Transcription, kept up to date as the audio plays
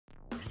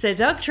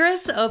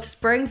Seductress of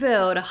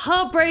Springfield,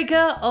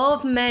 heartbreaker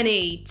of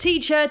many,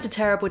 teacher to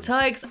terrible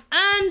tykes,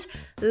 and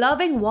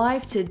loving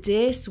wife to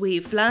dear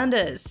sweet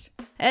Flanders.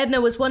 Edna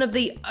was one of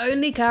the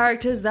only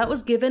characters that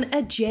was given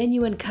a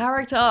genuine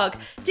character arc,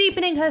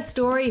 deepening her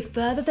story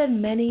further than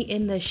many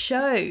in the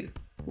show,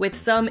 with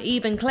some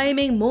even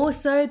claiming more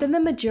so than the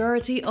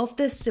majority of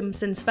the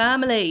Simpsons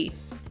family.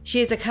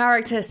 She is a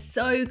character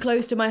so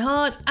close to my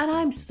heart, and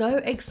I'm so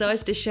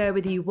excited to share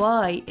with you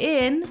why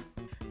in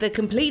the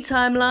complete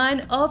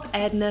timeline of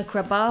Edna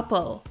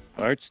Krabappel.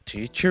 Bart's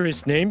teacher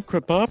is named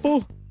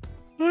Krabappel?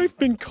 I've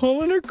been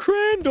calling her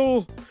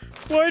Crandall.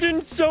 Why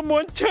didn't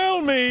someone tell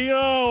me?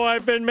 Oh,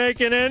 I've been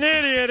making an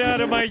idiot out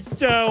of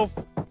myself.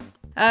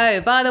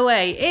 Oh, by the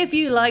way, if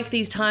you like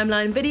these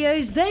timeline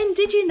videos, then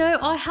did you know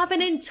I have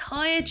an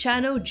entire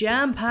channel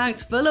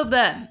jam-packed full of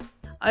them?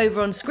 Over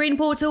on Screen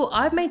Portal,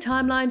 I've made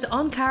timelines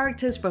on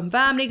characters from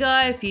Family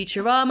Guy,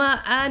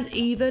 Futurama, and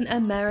even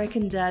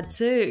American Dad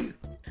too.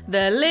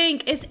 The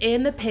link is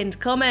in the pinned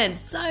comment,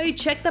 so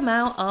check them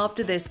out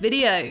after this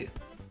video.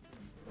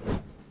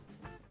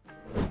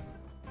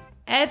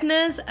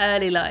 Edna's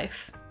early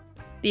life.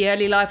 The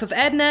early life of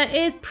Edna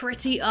is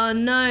pretty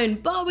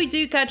unknown, but we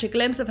do catch a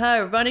glimpse of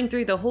her running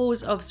through the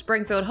halls of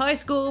Springfield High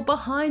School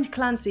behind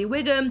Clancy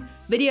Wiggum,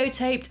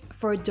 videotaped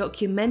for a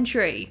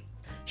documentary.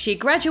 She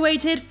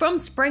graduated from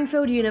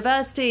Springfield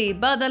University,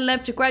 but then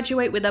left to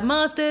graduate with a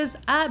master's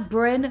at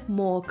Bryn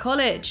Mawr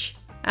College,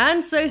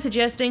 and so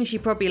suggesting she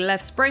probably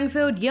left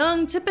Springfield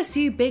young to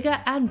pursue bigger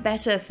and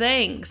better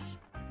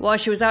things. While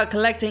she was out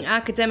collecting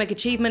academic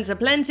achievements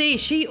aplenty,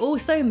 she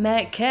also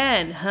met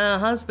Ken, her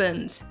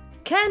husband.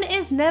 Ken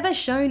is never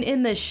shown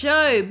in the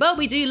show, but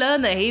we do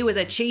learn that he was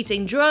a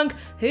cheating drunk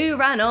who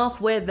ran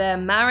off with their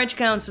marriage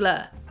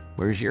counselor.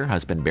 Where's your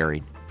husband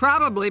buried?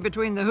 Probably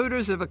between the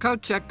hooters of a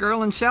coat check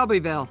girl in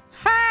Shelbyville.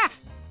 Ha!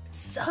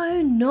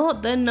 So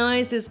not the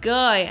nicest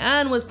guy,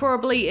 and was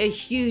probably a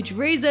huge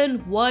reason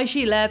why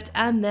she left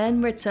and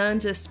then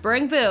returned to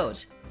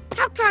Springfield.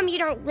 How come you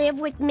don't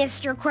live with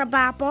Mr.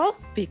 Krabappel?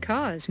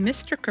 Because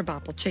Mr.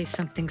 Krabappel chased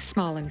something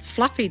small and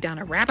fluffy down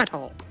a rabbit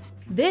hole.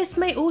 This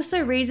may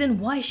also reason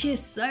why she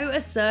is so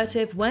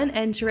assertive when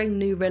entering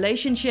new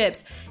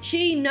relationships.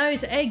 She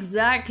knows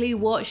exactly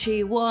what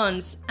she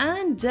wants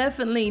and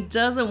definitely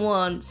doesn't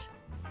want.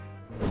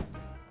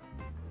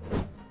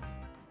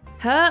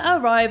 Her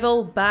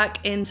arrival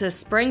back into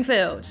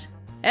Springfield.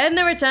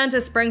 Edna returned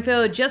to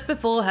Springfield just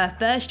before her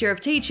first year of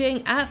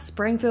teaching at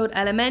Springfield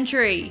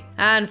Elementary,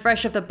 and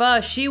fresh off the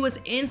bus, she was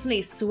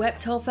instantly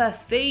swept off her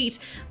feet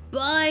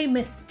by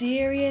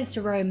mysterious,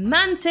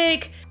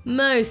 romantic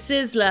Mo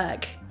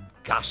Sislak.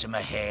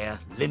 Gossamer hair,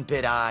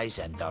 limpid eyes,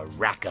 and the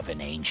rack of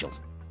an angel.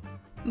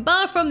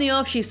 But from the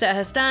off, she set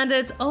her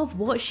standards of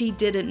what she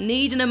didn't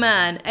need in a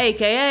man,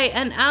 aka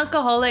an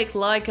alcoholic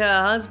like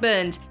her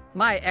husband.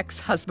 My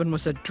ex-husband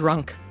was a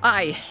drunk.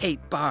 I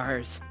hate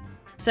bars.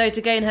 So to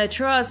gain her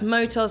trust,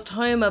 Mo tossed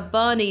Homer,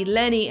 Barney,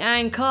 Lenny,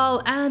 and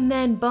Carl, and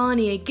then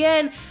Barney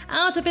again,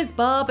 out of his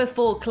bar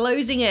before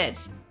closing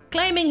it,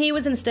 claiming he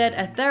was instead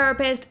a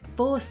therapist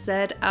for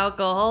said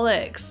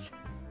alcoholics.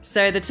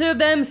 So the two of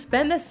them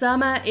spent the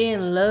summer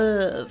in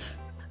love.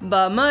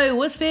 But Mo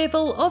was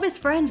fearful of his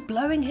friends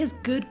blowing his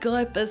good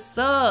guy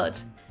facade,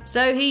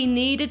 so he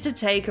needed to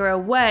take her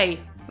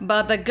away.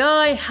 But the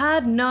guy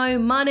had no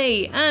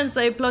money, and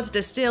so plotted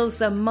to steal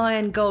some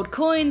Mayan gold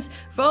coins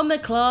from the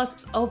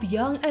clasps of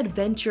young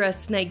adventurer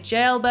Snake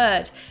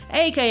Jailbird,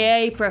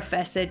 aka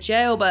Professor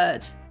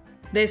Jailbird.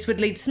 This would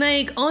lead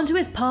Snake onto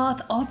his path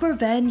of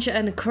revenge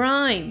and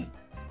crime.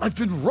 I've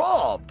been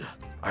robbed.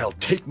 I'll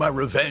take my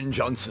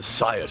revenge on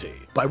society,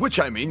 by which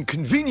I mean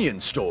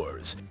convenience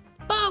stores.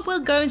 But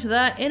we'll go into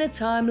that in a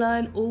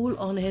timeline all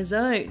on his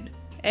own.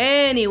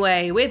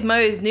 Anyway, with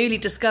Mo's newly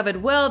discovered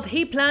wealth,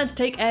 he planned to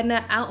take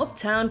Edna out of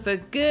town for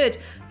good.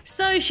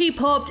 So she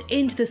popped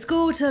into the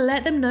school to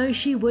let them know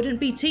she wouldn't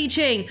be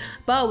teaching,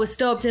 but was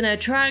stopped in her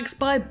tracks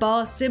by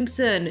Bart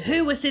Simpson,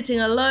 who was sitting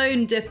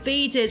alone,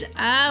 defeated,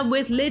 and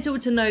with little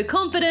to no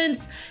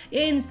confidence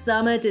in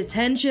summer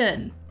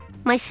detention.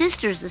 My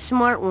sister's the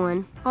smart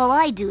one. All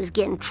I do is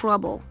get in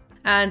trouble.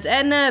 And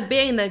Edna,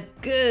 being the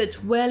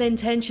good,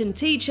 well-intentioned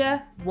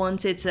teacher,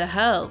 wanted to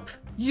help.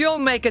 You'll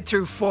make it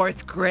through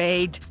 4th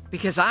grade,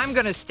 because I'm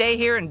gonna stay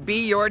here and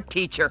be your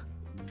teacher.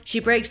 She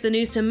breaks the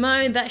news to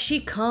Mo that she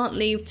can't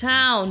leave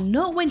town,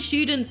 not when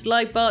students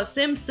like Bart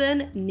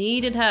Simpson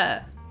needed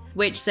her,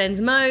 which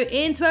sends Mo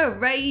into a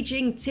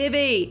raging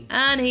tivy,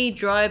 and he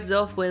drives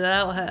off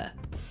without her.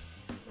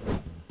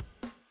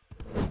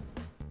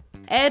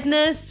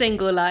 Edna's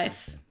single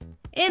life.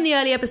 In the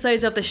early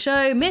episodes of the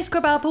show, Miss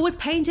Krabappel was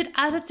painted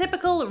as a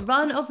typical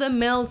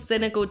run-of-the-mill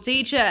cynical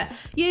teacher,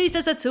 used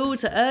as a tool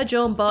to urge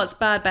on Bart's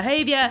bad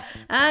behaviour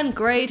and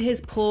grade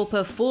his poor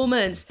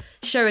performance,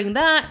 showing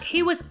that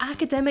he was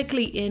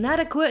academically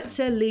inadequate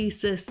to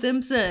Lisa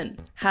Simpson.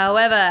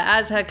 However,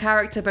 as her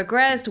character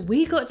progressed,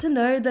 we got to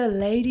know the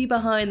lady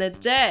behind the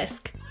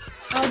desk.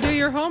 I'll do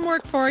your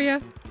homework for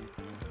you.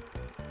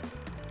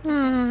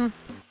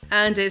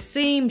 And it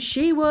seemed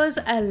she was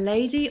a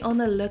lady on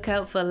the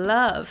lookout for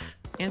love.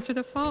 Answer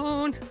the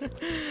phone.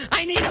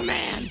 I need a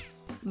man.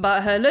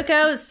 But her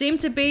lookouts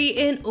seemed to be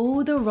in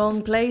all the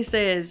wrong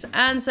places,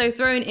 and so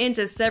thrown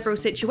into several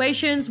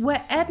situations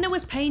where Edna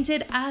was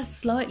painted as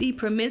slightly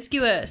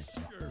promiscuous.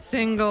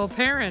 Single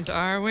parent,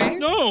 are we?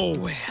 No!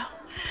 Well,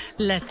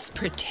 let's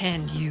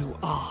pretend you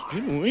are.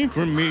 Get away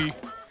from me.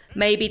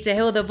 Maybe to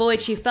heal the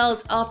void she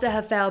felt after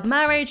her failed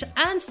marriage,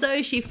 and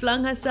so she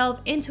flung herself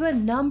into a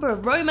number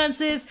of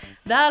romances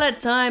that at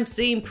times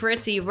seemed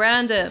pretty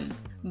random.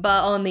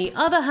 But on the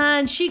other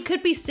hand, she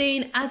could be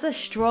seen as a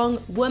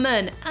strong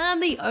woman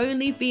and the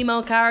only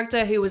female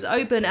character who was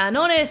open and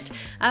honest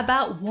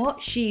about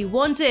what she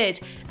wanted,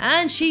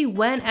 and she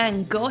went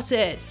and got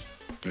it.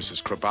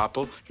 Mrs.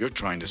 Krabappel, you're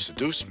trying to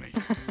seduce me.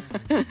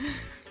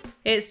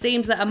 It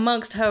seems that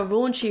amongst her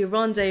raunchy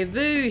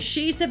rendezvous,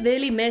 she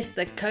severely missed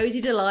the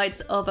cozy delights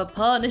of a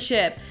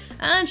partnership,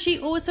 and she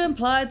also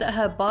implied that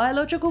her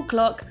biological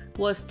clock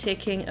was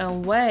ticking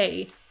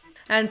away.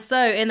 And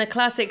so, in the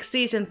classic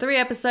season 3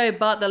 episode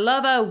Bart the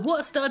Lover,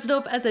 what started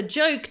off as a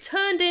joke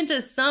turned into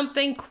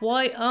something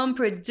quite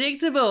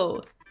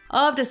unpredictable.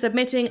 After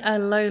submitting a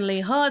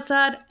lonely hearts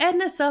ad,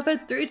 Edna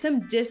suffered through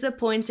some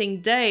disappointing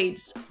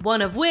dates,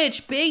 one of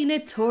which being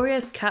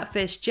notorious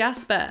catfish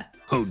Jasper.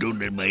 Oh, don't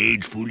let my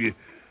age fool you.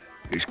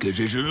 It's 'cause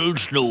there's a little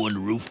snow on the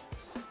roof.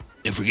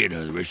 And forget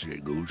how the rest of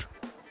it goes.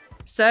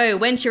 So,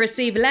 when she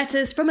received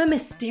letters from a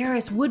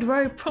mysterious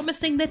Woodrow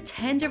promising the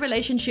tender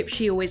relationship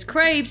she always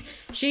craved,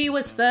 she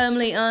was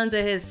firmly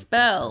under his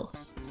spell.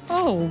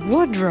 Oh,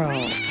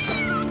 Woodrow.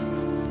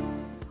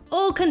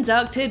 All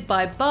conducted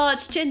by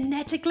Bart's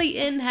genetically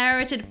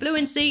inherited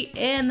fluency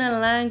in the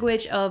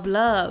language of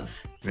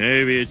love.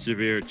 Maybe it's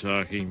severe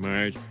talking,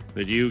 Marge,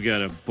 but you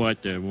got a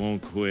butt that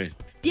won't quit.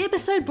 The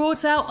episode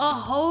brought out a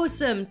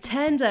wholesome,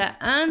 tender,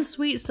 and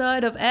sweet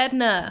side of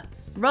Edna,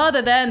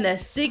 rather than the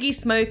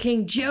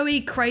ciggy-smoking, Joey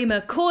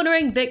Kramer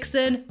cornering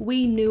vixen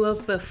we knew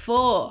of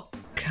before.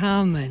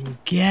 Come and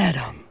get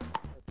him.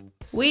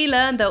 We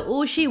learned that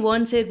all she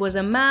wanted was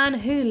a man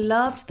who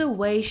loved the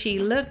way she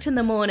looked in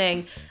the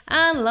morning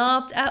and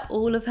laughed at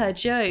all of her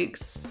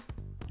jokes.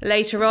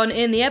 Later on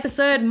in the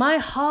episode, my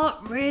heart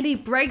really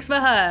breaks for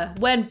her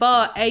when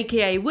Bart,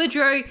 aka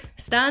Woodrow,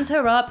 stands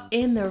her up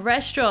in the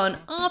restaurant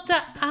after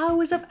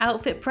hours of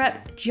outfit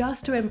prep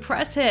just to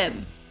impress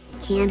him.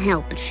 Can't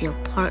help but feel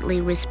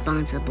partly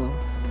responsible.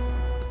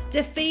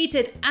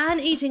 Defeated and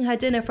eating her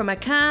dinner from a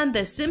can,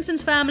 the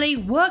Simpsons family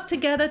worked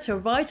together to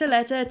write a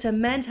letter to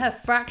mend her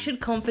fractured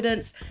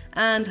confidence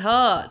and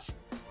heart.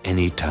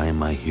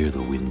 Anytime I hear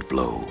the wind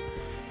blow,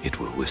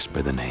 it will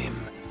whisper the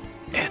name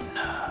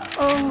Edna.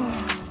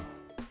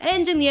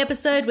 Ending the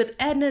episode with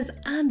Edna's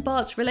and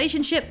Bart's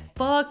relationship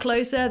far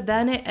closer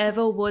than it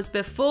ever was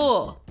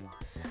before.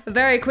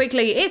 Very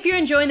quickly, if you're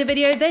enjoying the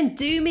video, then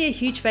do me a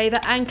huge favor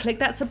and click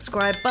that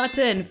subscribe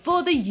button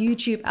for the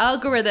YouTube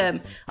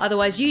algorithm.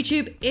 Otherwise,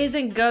 YouTube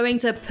isn't going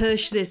to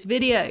push this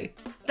video.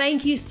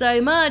 Thank you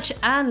so much,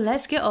 and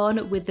let's get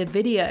on with the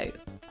video.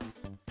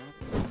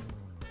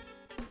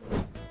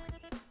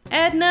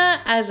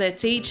 Edna as a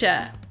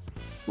teacher.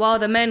 While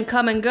the men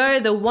come and go,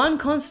 the one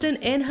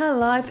constant in her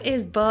life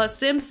is Bart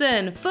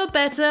Simpson, for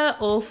better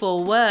or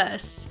for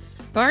worse.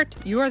 Bart,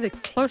 you are the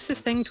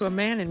closest thing to a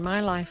man in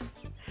my life.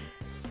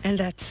 And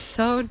that's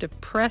so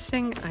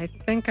depressing, I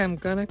think I'm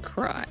gonna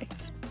cry.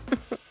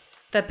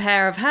 The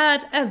pair have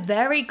had a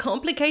very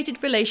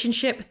complicated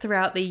relationship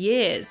throughout the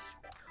years.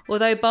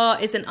 Although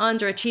Bart is an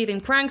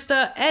underachieving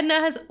prankster, Edna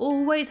has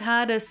always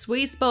had a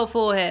sweet spot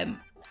for him.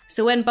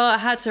 So when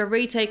Bart had to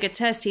retake a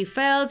test he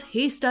failed,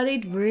 he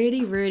studied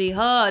really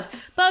hard,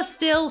 but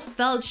still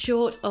fell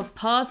short of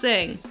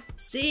passing.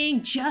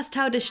 Seeing just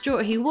how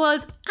distraught he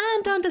was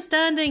and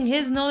understanding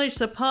his knowledge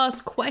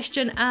surpassed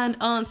question and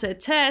answer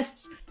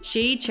tests,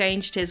 she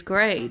changed his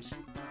grade.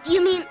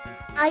 You mean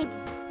I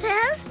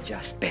passed?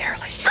 Just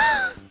barely.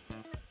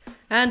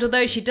 And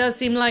although she does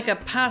seem like a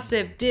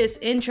passive,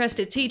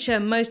 disinterested teacher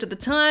most of the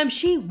time,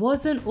 she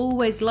wasn't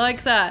always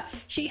like that.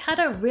 She had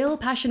a real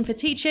passion for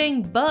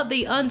teaching, but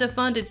the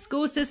underfunded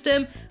school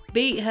system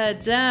beat her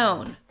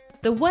down.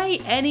 The way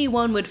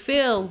anyone would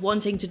feel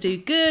wanting to do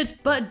good,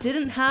 but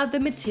didn't have the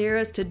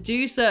materials to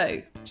do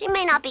so. She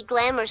may not be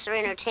glamorous or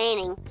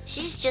entertaining.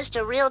 She's just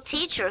a real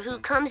teacher who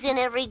comes in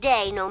every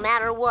day, no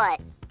matter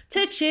what.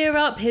 To cheer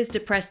up his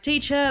depressed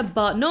teacher,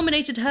 Bart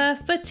nominated her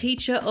for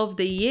Teacher of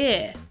the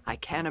Year. I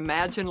can't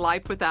imagine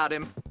life without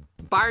him.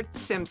 Bart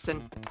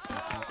Simpson.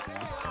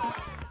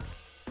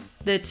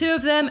 The two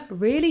of them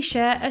really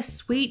share a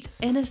sweet,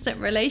 innocent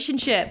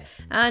relationship,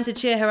 and to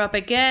cheer her up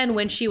again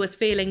when she was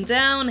feeling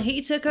down,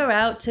 he took her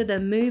out to the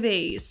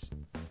movies.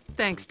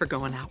 Thanks for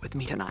going out with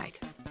me tonight.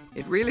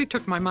 It really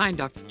took my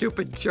mind off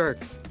stupid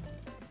jerks.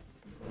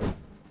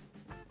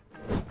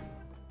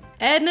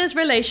 Edna's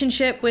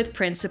relationship with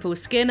Principal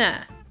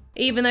Skinner.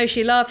 Even though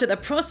she laughed at the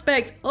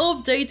prospect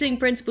of dating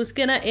Principal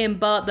Skinner in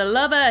Bart the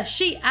Lover,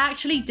 she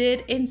actually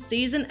did in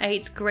Season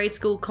 8's Grade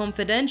School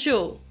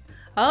Confidential.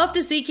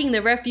 After seeking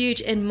the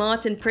refuge in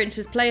Martin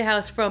Prince's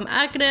playhouse from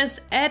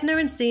Agnes, Edna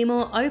and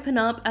Seymour open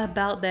up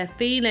about their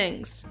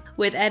feelings,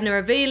 with Edna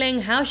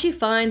revealing how she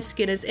finds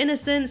Skinner's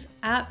innocence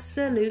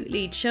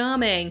absolutely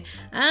charming,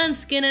 and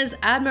Skinner's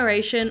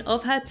admiration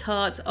of her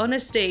tart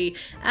honesty,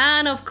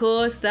 and of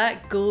course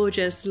that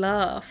gorgeous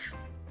laugh.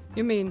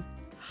 You mean,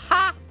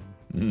 ha?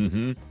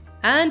 Mm-hmm.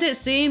 And it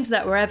seems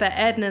that wherever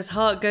Edna's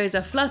heart goes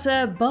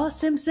aflutter, Bart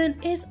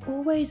Simpson is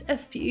always a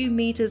few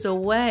meters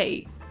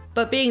away.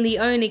 But being the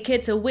only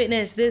kid to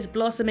witness this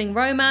blossoming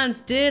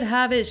romance did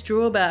have its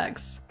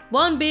drawbacks.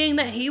 One being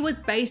that he was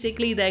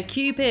basically their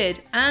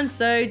Cupid, and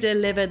so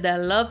delivered their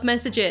love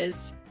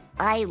messages.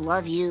 I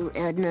love you,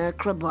 Edna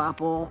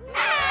Krabappel.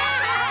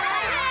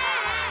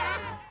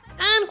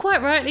 And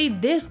quite rightly,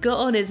 this got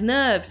on his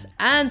nerves,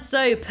 and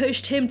so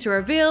pushed him to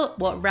reveal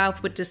what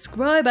Ralph would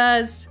describe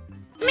as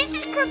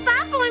Mrs.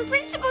 Krabappel and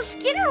Principal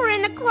Skinner were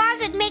in the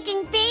closet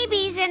making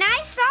babies, and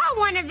I saw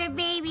one of the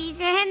babies,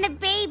 and the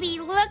baby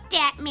looked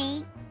at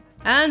me.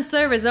 And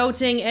so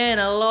resulting in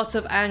a lot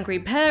of angry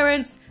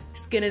parents,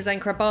 Skinner's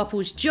and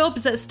Krabappel's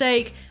jobs at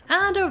stake,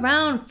 and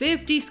around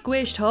 50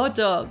 squished hot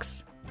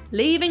dogs.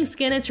 Leaving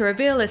Skinner to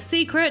reveal a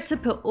secret to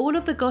put all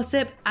of the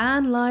gossip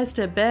and lies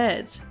to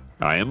bed.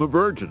 I am a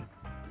virgin.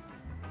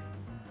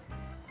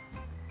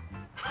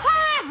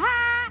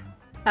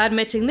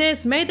 Admitting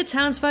this made the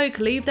townsfolk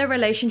leave their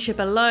relationship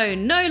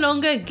alone, no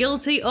longer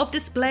guilty of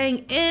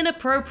displaying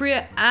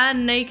inappropriate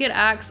and naked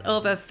acts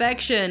of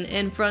affection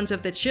in front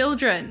of the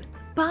children.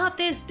 But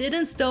this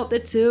didn't stop the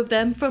two of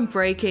them from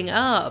breaking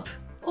up.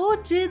 Or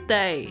did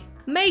they?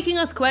 Making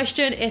us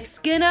question if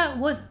Skinner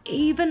was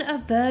even a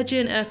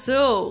virgin at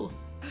all.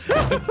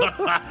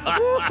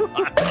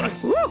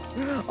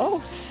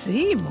 Oh,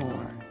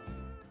 Seymour.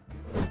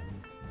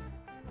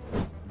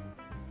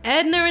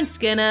 Edna and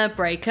Skinner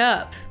break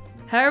up.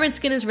 Her and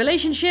Skinner's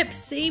relationship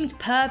seemed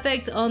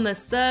perfect on the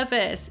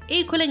surface,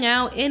 equaling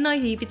out in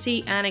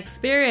naivety and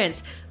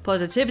experience,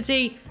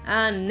 positivity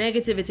and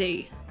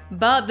negativity.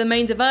 But the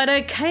main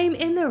divider came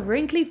in the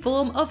wrinkly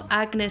form of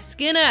Agnes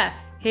Skinner,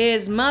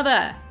 his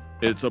mother.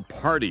 It's a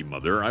party,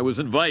 Mother. I was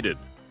invited.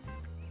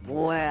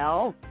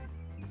 Well,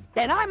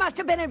 then I must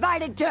have been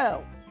invited too.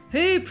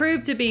 Who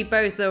proved to be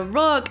both the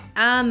rock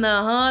and the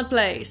hard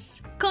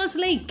place,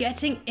 constantly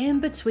getting in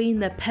between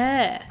the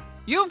pair.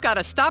 You've got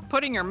to stop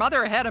putting your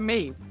mother ahead of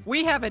me.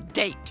 We have a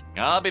date.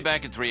 I'll be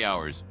back in 3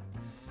 hours.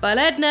 But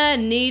Edna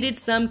needed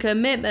some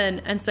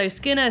commitment, and so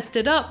Skinner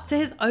stood up to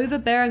his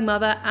overbearing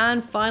mother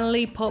and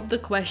finally popped the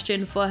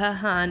question for her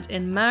hand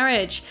in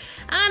marriage.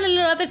 And a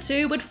little other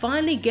two would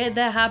finally get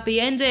their happy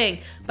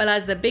ending. But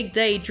as the big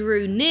day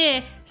drew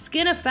near,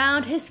 Skinner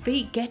found his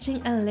feet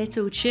getting a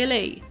little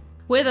chilly.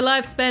 With a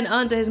life spent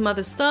under his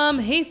mother's thumb,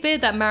 he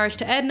feared that marriage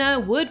to Edna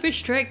would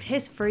restrict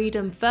his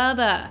freedom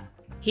further.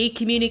 He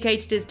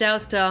communicated his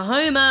doubts to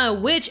Homer,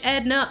 which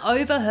Edna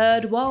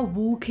overheard while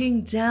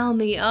walking down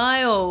the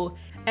aisle.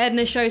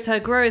 Edna shows her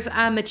growth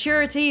and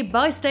maturity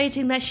by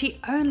stating that she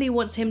only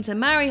wants him to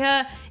marry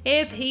her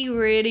if he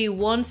really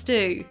wants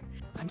to.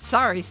 I'm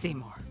sorry,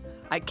 Seymour.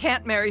 I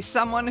can't marry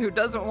someone who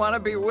doesn't want to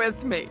be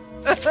with me.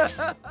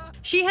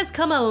 She has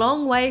come a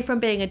long way from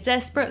being a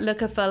desperate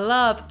looker for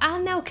love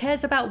and now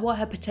cares about what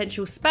her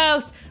potential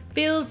spouse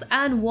feels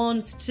and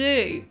wants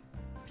too.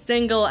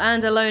 Single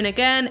and alone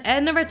again,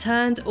 Edna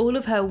returned all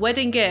of her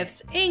wedding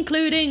gifts,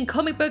 including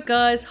comic book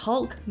guy's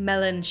Hulk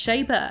Melon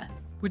Shaper.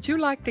 Would you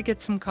like to get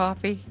some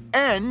coffee?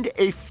 And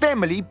a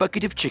family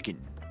bucket of chicken.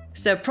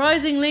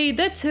 Surprisingly,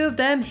 the two of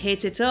them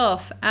hit it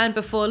off, and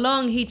before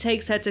long he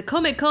takes her to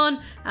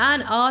Comic-Con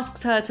and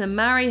asks her to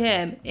marry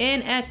him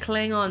in a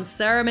Klingon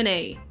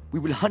ceremony. We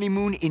will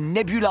honeymoon in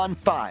Nebulon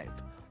 5,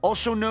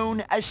 also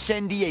known as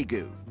San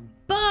Diego.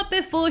 But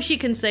before she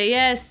can say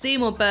yes,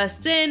 Seymour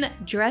bursts in,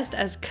 dressed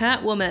as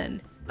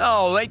Catwoman.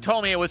 No, they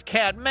told me it was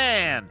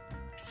Catman.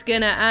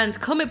 Skinner and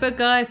comic book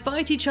guy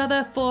fight each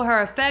other for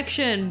her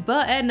affection,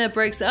 but Edna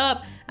breaks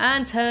up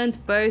and turns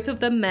both of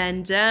the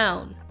men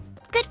down.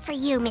 Good for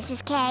you,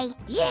 Mrs. K.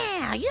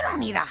 Yeah, you don't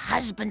need a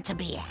husband to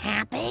be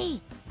happy.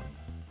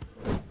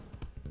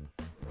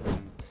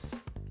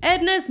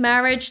 Edna's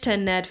marriage to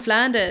Ned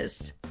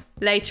Flanders.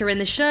 Later in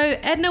the show,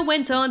 Edna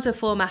went on to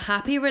form a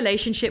happy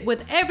relationship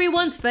with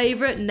everyone's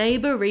favourite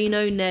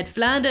neighborino Ned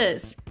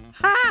Flanders.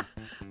 Ha!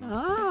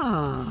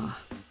 Ah.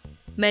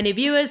 Many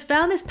viewers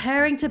found this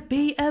pairing to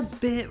be a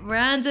bit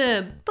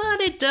random,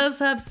 but it does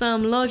have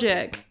some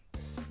logic.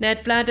 Ned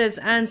Flanders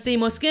and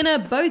Seymour Skinner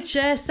both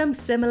share some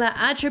similar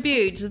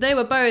attributes. They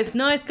were both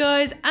nice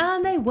guys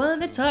and they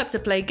weren't the type to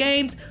play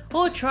games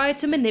or try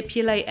to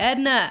manipulate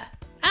Edna.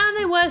 And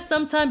they were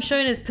sometimes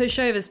shown as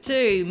pushovers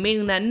too,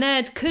 meaning that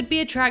Ned could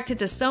be attracted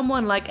to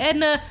someone like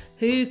Edna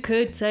who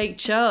could take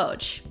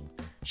charge.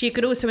 She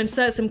could also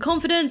insert some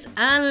confidence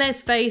and,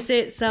 let's face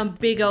it, some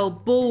big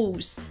old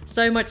balls.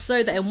 So much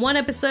so that in one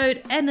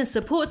episode, Edna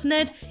supports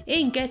Ned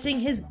in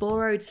getting his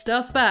borrowed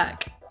stuff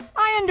back.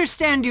 I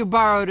understand you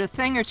borrowed a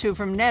thing or two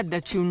from Ned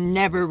that you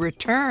never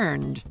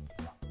returned.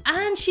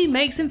 And she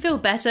makes him feel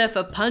better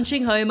for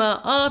punching Homer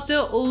after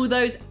all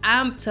those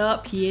amped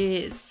up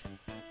years.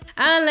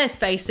 And let's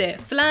face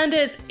it,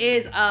 Flanders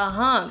is a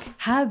hunk.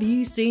 Have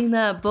you seen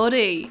that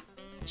body?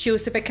 She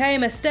also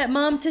became a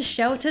stepmom to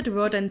sheltered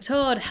Rod and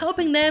Todd,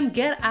 helping them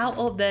get out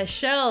of their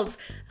shells,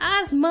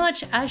 as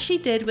much as she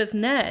did with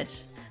Ned.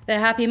 Their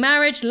happy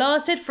marriage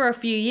lasted for a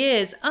few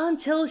years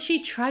until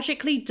she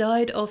tragically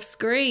died off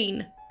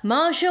screen.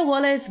 Marsha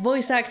Wallace,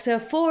 voice actor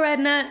for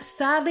Edna,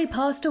 sadly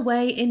passed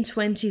away in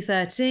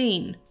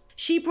 2013.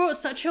 She brought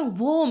such a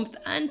warmth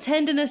and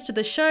tenderness to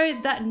the show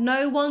that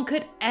no one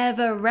could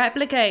ever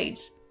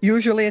replicate.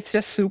 Usually it's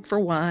just soup for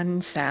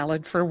one,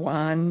 salad for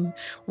one,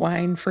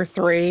 wine for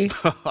three.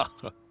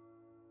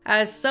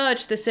 As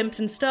such, the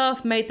Simpsons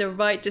staff made the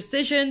right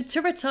decision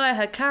to retire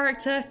her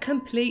character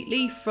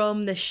completely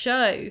from the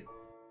show.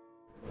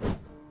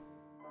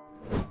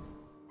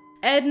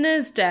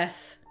 Edna's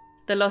death.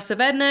 The loss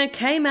of Edna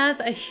came as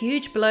a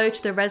huge blow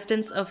to the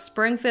residents of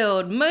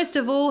Springfield, most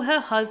of all her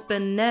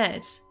husband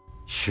Ned.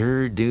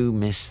 Sure do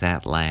miss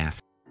that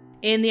laugh.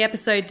 In the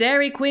episode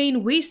Dairy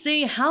Queen, we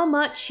see how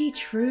much she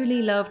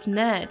truly loved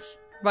Ned,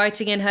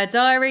 writing in her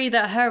diary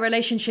that her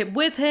relationship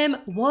with him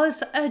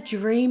was a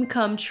dream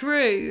come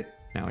true.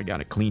 Now I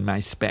gotta clean my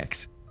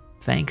specs.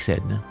 Thanks,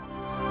 Edna.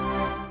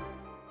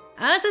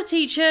 As a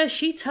teacher,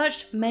 she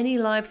touched many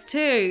lives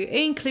too,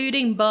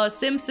 including Bart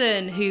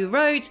Simpson, who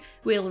wrote,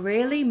 "We'll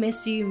really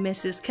miss you,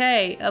 Mrs.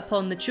 K,"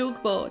 upon the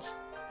chalkboard.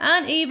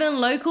 And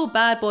even local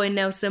bad boy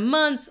Nelson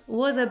Muntz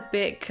was a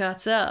bit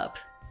cut up.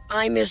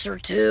 I miss her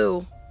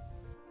too.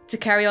 To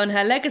carry on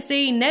her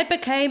legacy, Ned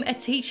became a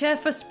teacher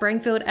for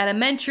Springfield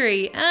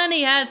Elementary, and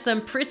he had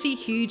some pretty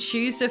huge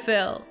shoes to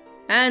fill.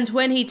 And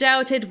when he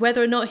doubted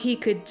whether or not he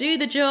could do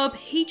the job,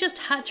 he just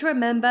had to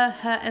remember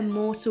her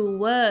immortal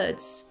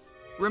words.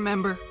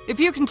 Remember, if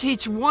you can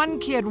teach one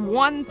kid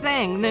one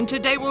thing, then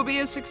today will be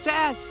a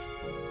success.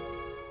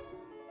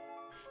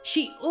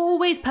 She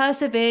always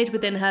persevered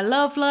within her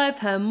love life,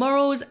 her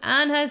morals,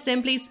 and her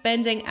simply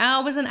spending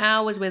hours and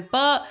hours with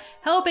Bart,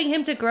 helping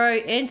him to grow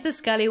into the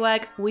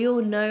scallywag we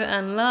all know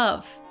and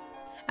love.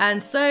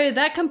 And so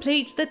that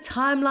completes the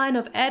timeline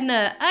of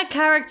Edna, a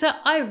character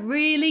I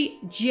really,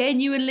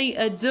 genuinely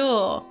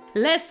adore.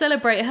 Let's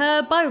celebrate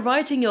her by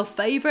writing your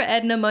favourite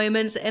Edna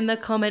moments in the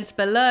comments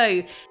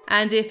below.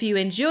 And if you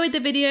enjoyed the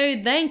video,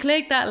 then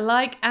click that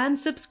like and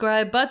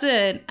subscribe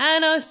button,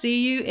 and I'll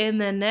see you in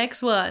the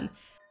next one.